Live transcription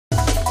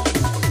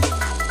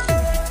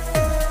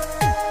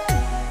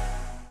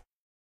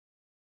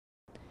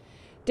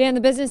Dan, the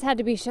business had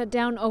to be shut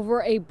down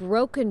over a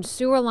broken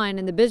sewer line,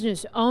 and the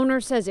business owner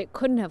says it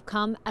couldn't have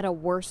come at a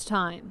worse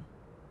time.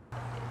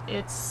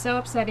 It's so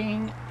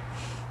upsetting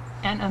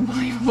and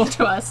unbelievable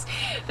to us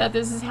that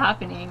this is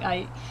happening.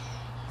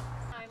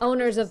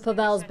 Owners of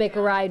Pavel's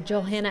Backerei,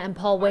 Johanna and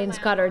Paul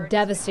Wainscott, are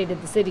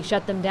devastated the city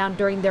shut them down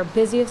during their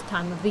busiest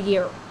time of the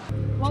year.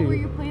 What were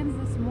your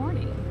plans this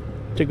morning?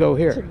 To go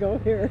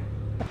here.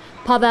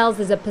 Pavel's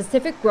is a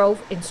Pacific Grove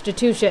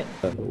institution.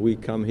 We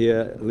come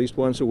here at least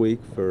once a week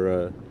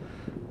for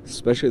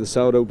especially the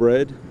sourdough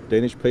bread,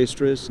 Danish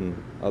pastries,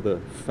 and other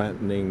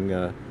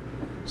fattening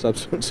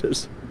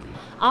substances.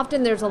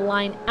 Often there's a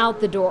line out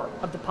the door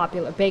of the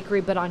popular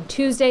bakery, but on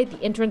Tuesday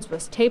the entrance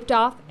was taped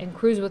off and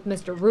crews with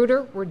Mr.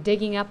 Reuter were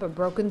digging up a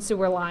broken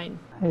sewer line.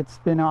 It's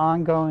been an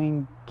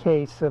ongoing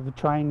case of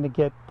trying to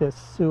get this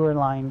sewer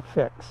line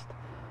fixed,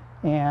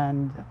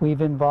 and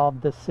we've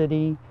involved the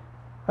city.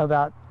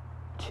 About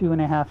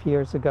 2.5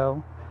 years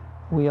ago,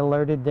 we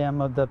alerted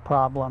them of the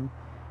problem,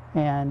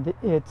 and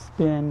it's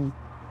been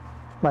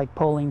like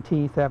pulling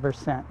teeth ever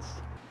since.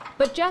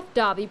 But Jeff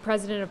Davi,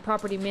 president of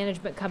property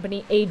management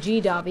company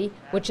AG Davi,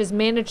 which has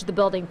managed the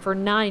building for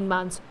 9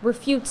 months,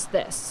 refutes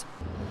this.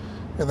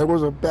 And there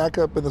was a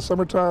backup in the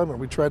summertime, and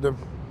we tried to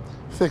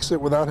fix it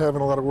without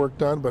having a lot of work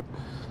done, but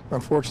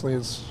unfortunately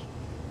it's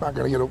not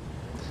going to get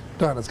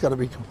done. It's got to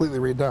be completely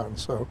redone.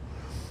 So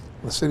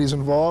the city's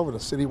involved, and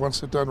the city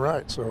wants it done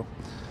right, so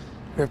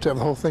we have to have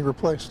the whole thing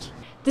replaced.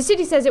 The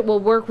city says it will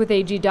work with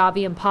AG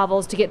Davi and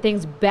Pavel's to get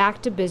things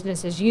back to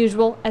business as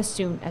usual as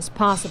soon as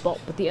possible.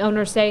 But the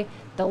owners say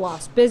the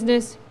lost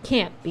business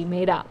can't be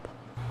made up.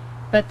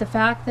 But the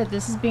fact that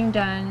this is being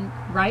done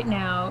right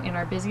now in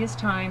our busiest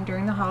time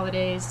during the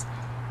holidays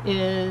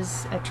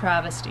is a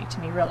travesty to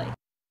me, really.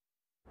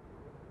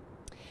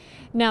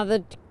 Now,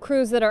 the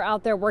crews that are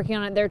out there working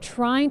on it, they're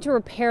trying to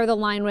repair the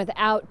line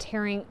without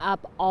tearing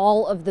up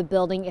all of the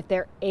building. If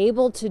they're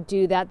able to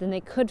do that, then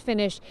they could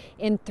finish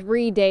in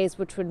 3 days,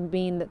 which would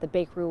mean that the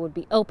bakery would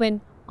be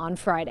open on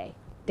Friday.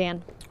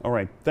 Dan? All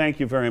right. Thank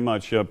you very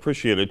much.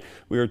 Appreciate it.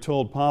 We are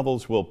told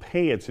Pavel's will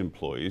pay its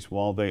employees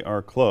while they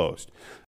are closed.